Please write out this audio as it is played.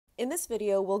In this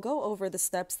video, we'll go over the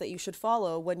steps that you should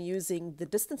follow when using the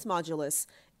distance modulus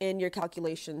in your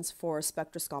calculations for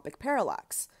spectroscopic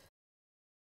parallax.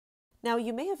 Now,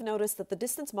 you may have noticed that the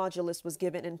distance modulus was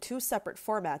given in two separate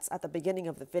formats at the beginning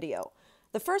of the video.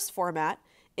 The first format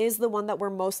is the one that we're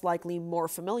most likely more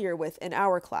familiar with in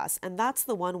our class, and that's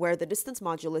the one where the distance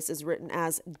modulus is written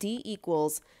as d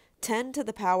equals 10 to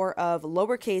the power of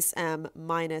lowercase m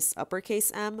minus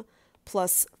uppercase m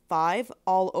plus 5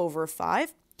 all over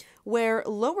 5, where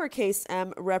lowercase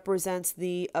m represents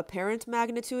the apparent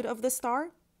magnitude of the star,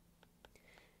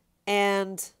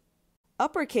 and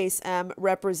uppercase m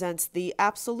represents the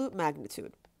absolute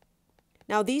magnitude.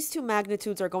 Now, these two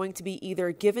magnitudes are going to be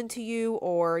either given to you,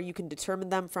 or you can determine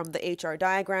them from the HR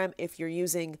diagram if you're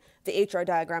using the HR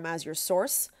diagram as your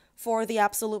source for the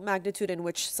absolute magnitude, in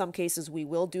which some cases we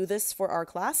will do this for our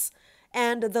class.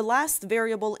 And the last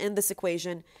variable in this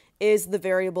equation is the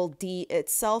variable d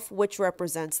itself, which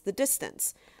represents the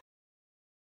distance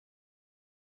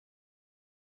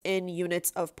in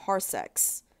units of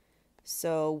parsecs.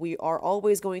 So we are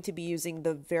always going to be using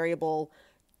the variable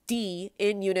d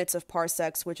in units of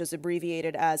parsecs, which is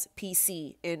abbreviated as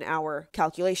PC in our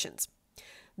calculations.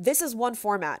 This is one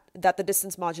format that the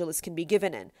distance modulus can be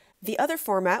given in. The other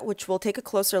format, which we'll take a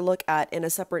closer look at in a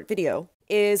separate video,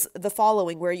 is the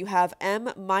following, where you have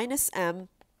m minus m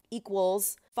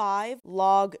equals 5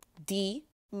 log d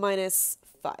minus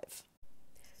 5.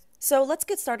 So let's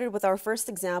get started with our first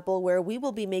example, where we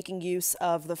will be making use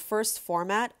of the first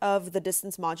format of the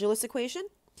distance modulus equation,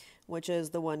 which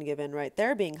is the one given right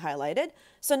there being highlighted.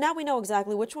 So now we know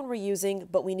exactly which one we're using,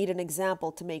 but we need an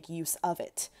example to make use of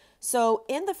it. So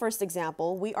in the first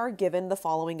example, we are given the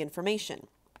following information.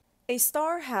 A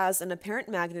star has an apparent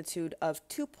magnitude of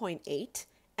 2.8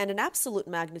 and an absolute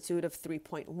magnitude of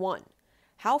 3.1.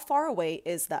 How far away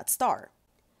is that star?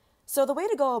 So the way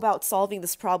to go about solving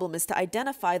this problem is to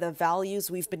identify the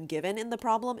values we've been given in the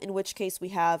problem, in which case we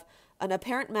have an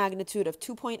apparent magnitude of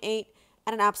 2.8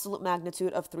 and an absolute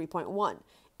magnitude of 3.1.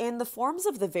 In the forms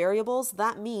of the variables,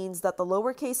 that means that the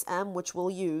lowercase m, which we'll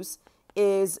use,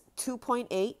 is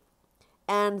 2.8,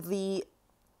 and the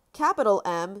capital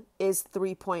M is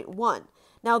 3.1.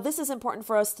 Now, this is important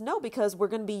for us to know because we're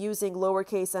going to be using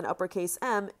lowercase and uppercase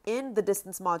m in the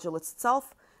distance modulus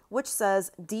itself, which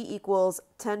says d equals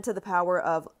 10 to the power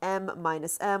of m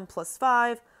minus m plus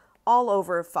 5 all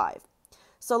over 5.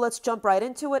 So let's jump right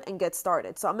into it and get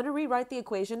started. So I'm going to rewrite the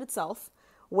equation itself,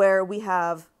 where we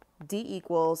have d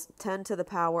equals 10 to the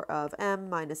power of m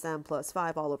minus m plus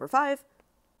 5 all over 5.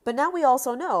 But now we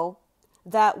also know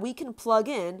that we can plug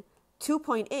in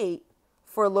 2.8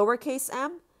 for lowercase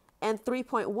m and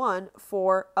 3.1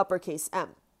 for uppercase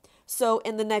m. So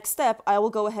in the next step, I will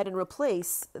go ahead and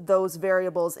replace those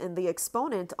variables in the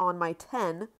exponent on my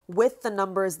 10 with the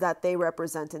numbers that they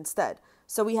represent instead.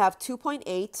 So we have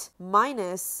 2.8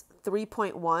 minus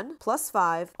 3.1 plus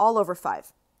 5 all over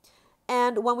 5.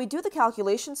 And when we do the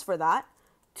calculations for that,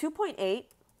 2.8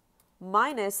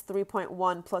 minus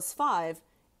 3.1 plus 5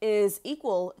 is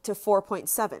equal to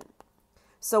 4.7.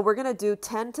 So we're going to do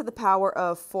 10 to the power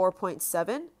of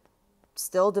 4.7,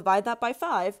 still divide that by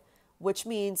 5, which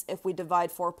means if we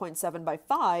divide 4.7 by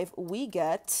 5, we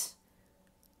get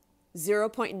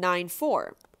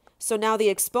 0.94. So now the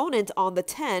exponent on the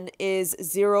 10 is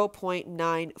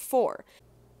 0.94.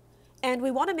 And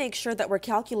we want to make sure that we're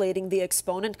calculating the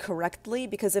exponent correctly,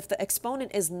 because if the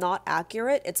exponent is not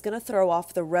accurate, it's going to throw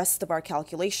off the rest of our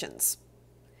calculations.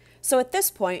 So at this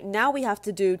point, now we have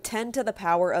to do 10 to the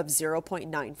power of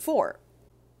 0.94.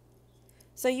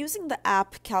 So using the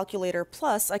app Calculator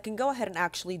Plus, I can go ahead and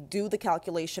actually do the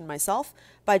calculation myself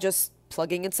by just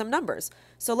plugging in some numbers.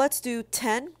 So let's do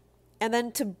 10, and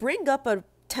then to bring up a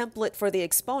template for the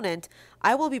exponent,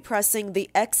 I will be pressing the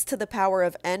x to the power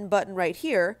of n button right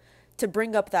here to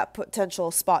bring up that potential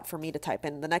spot for me to type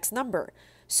in the next number.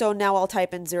 So now I'll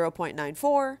type in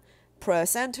 0.94,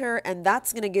 press enter, and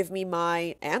that's going to give me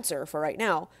my answer for right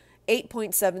now,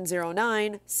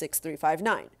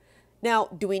 8.7096359. Now,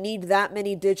 do we need that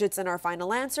many digits in our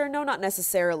final answer? No, not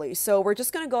necessarily. So we're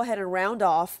just going to go ahead and round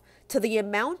off to the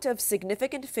amount of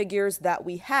significant figures that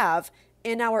we have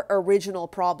in our original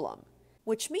problem,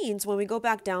 which means when we go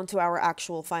back down to our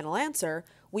actual final answer,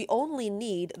 we only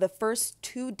need the first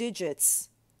 2 digits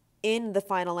in the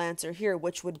final answer here,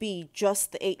 which would be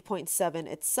just the 8.7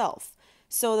 itself.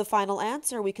 So the final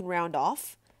answer we can round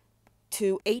off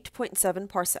to 8.7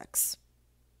 parsecs.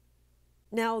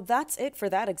 Now that's it for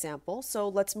that example, so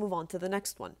let's move on to the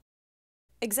next one.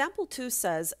 Example 2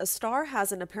 says a star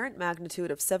has an apparent magnitude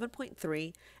of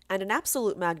 7.3 and an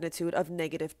absolute magnitude of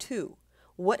 -2.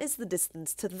 What is the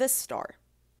distance to this star?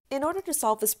 In order to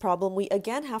solve this problem, we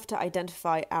again have to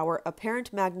identify our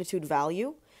apparent magnitude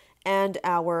value and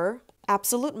our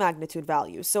absolute magnitude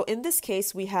value. So in this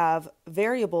case, we have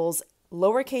variables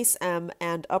lowercase m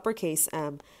and uppercase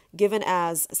m given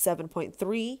as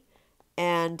 7.3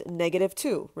 and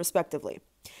 -2, respectively.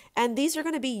 And these are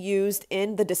going to be used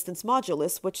in the distance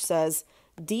modulus, which says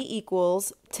d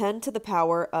equals 10 to the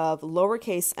power of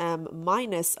lowercase m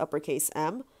minus uppercase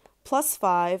m plus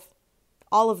 5,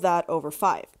 all of that over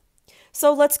 5.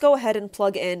 So let's go ahead and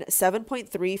plug in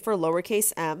 7.3 for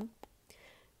lowercase m.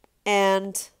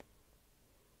 And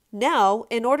now,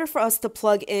 in order for us to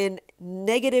plug in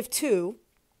 -2,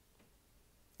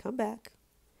 come back.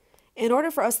 In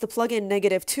order for us to plug in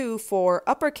 -2 for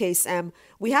uppercase m,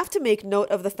 we have to make note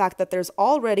of the fact that there's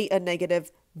already a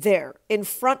negative there in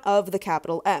front of the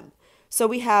capital M. So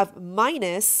we have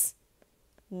minus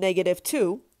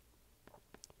 -2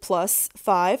 plus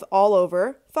 5 all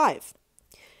over 5.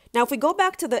 Now, if we go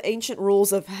back to the ancient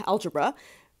rules of algebra,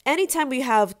 anytime we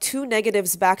have two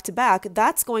negatives back to back,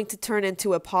 that's going to turn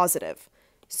into a positive.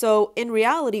 So in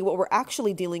reality, what we're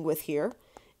actually dealing with here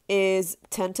is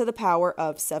 10 to the power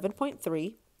of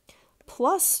 7.3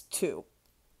 plus 2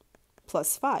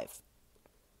 plus 5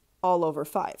 all over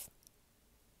 5.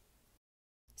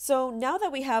 So now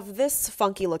that we have this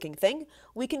funky looking thing,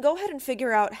 we can go ahead and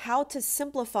figure out how to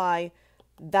simplify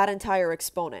that entire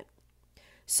exponent.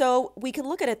 So we can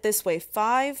look at it this way.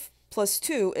 5 plus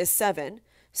 2 is 7.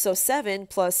 So 7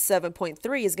 plus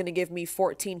 7.3 is going to give me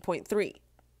 14.3.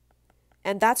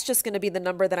 And that's just going to be the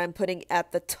number that I'm putting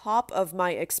at the top of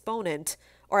my exponent,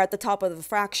 or at the top of the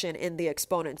fraction in the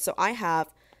exponent. So I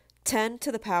have 10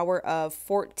 to the power of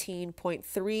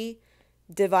 14.3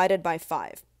 divided by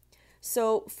 5.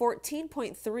 So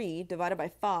 14.3 divided by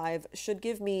 5 should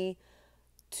give me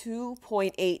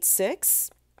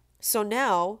 2.86. So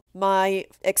now my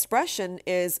expression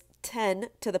is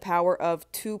 10 to the power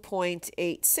of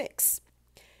 2.86.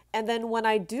 And then when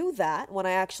I do that, when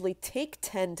I actually take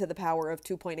 10 to the power of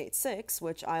 2.86,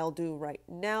 which I'll do right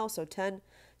now, so 10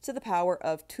 to the power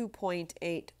of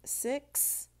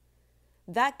 2.86,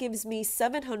 that gives me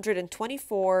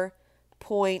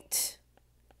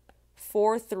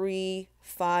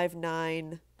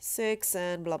 724.43596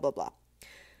 and blah, blah, blah.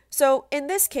 So in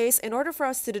this case, in order for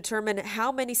us to determine how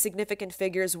many significant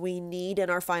figures we need in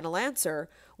our final answer,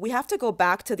 we have to go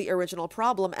back to the original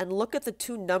problem and look at the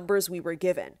two numbers we were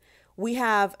given. We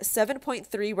have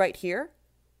 7.3 right here,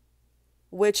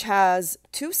 which has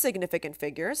two significant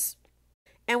figures,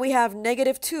 and we have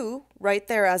 -2 right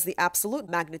there as the absolute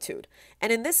magnitude.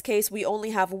 And in this case, we only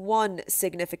have one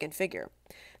significant figure.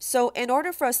 So in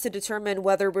order for us to determine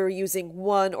whether we're using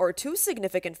one or two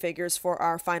significant figures for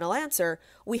our final answer,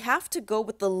 we have to go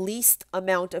with the least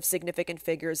amount of significant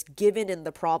figures given in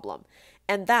the problem.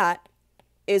 And that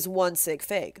is 1 sig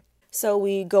fig. So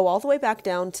we go all the way back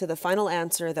down to the final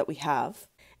answer that we have.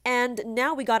 And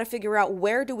now we got to figure out,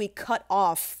 where do we cut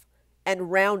off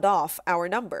and round off our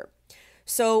number?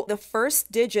 So the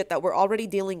first digit that we're already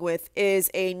dealing with is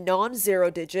a non-zero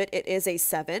digit. It is a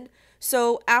 7.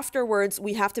 So afterwards,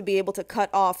 we have to be able to cut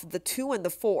off the 2 and the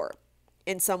 4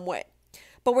 in some way.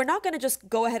 But we're not going to just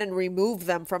go ahead and remove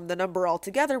them from the number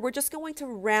altogether. We're just going to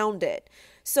round it.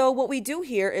 So what we do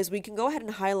here is we can go ahead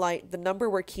and highlight the number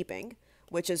we're keeping,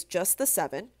 which is just the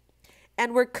 7.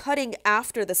 And we're cutting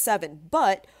after the 7.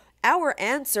 But our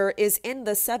answer is in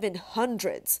the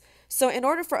 700s. So in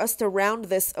order for us to round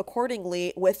this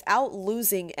accordingly without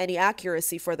losing any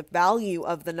accuracy for the value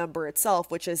of the number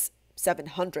itself, which is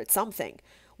 700 something,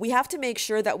 we have to make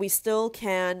sure that we still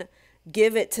can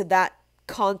give it to that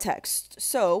context.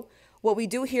 So what we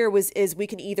do here is we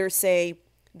can either say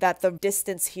that the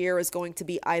distance here is going to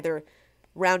be either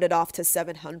rounded off to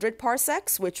 700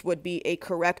 parsecs, which would be a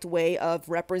correct way of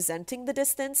representing the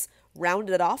distance,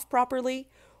 rounded off properly,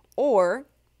 or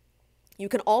you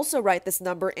can also write this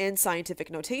number in scientific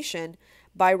notation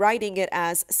by writing it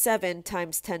as 7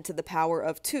 times 10 to the power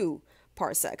of 2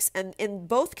 parsecs. And in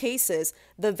both cases,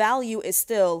 the value is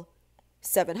still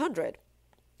 700.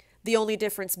 The only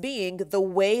difference being the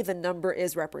way the number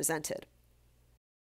is represented.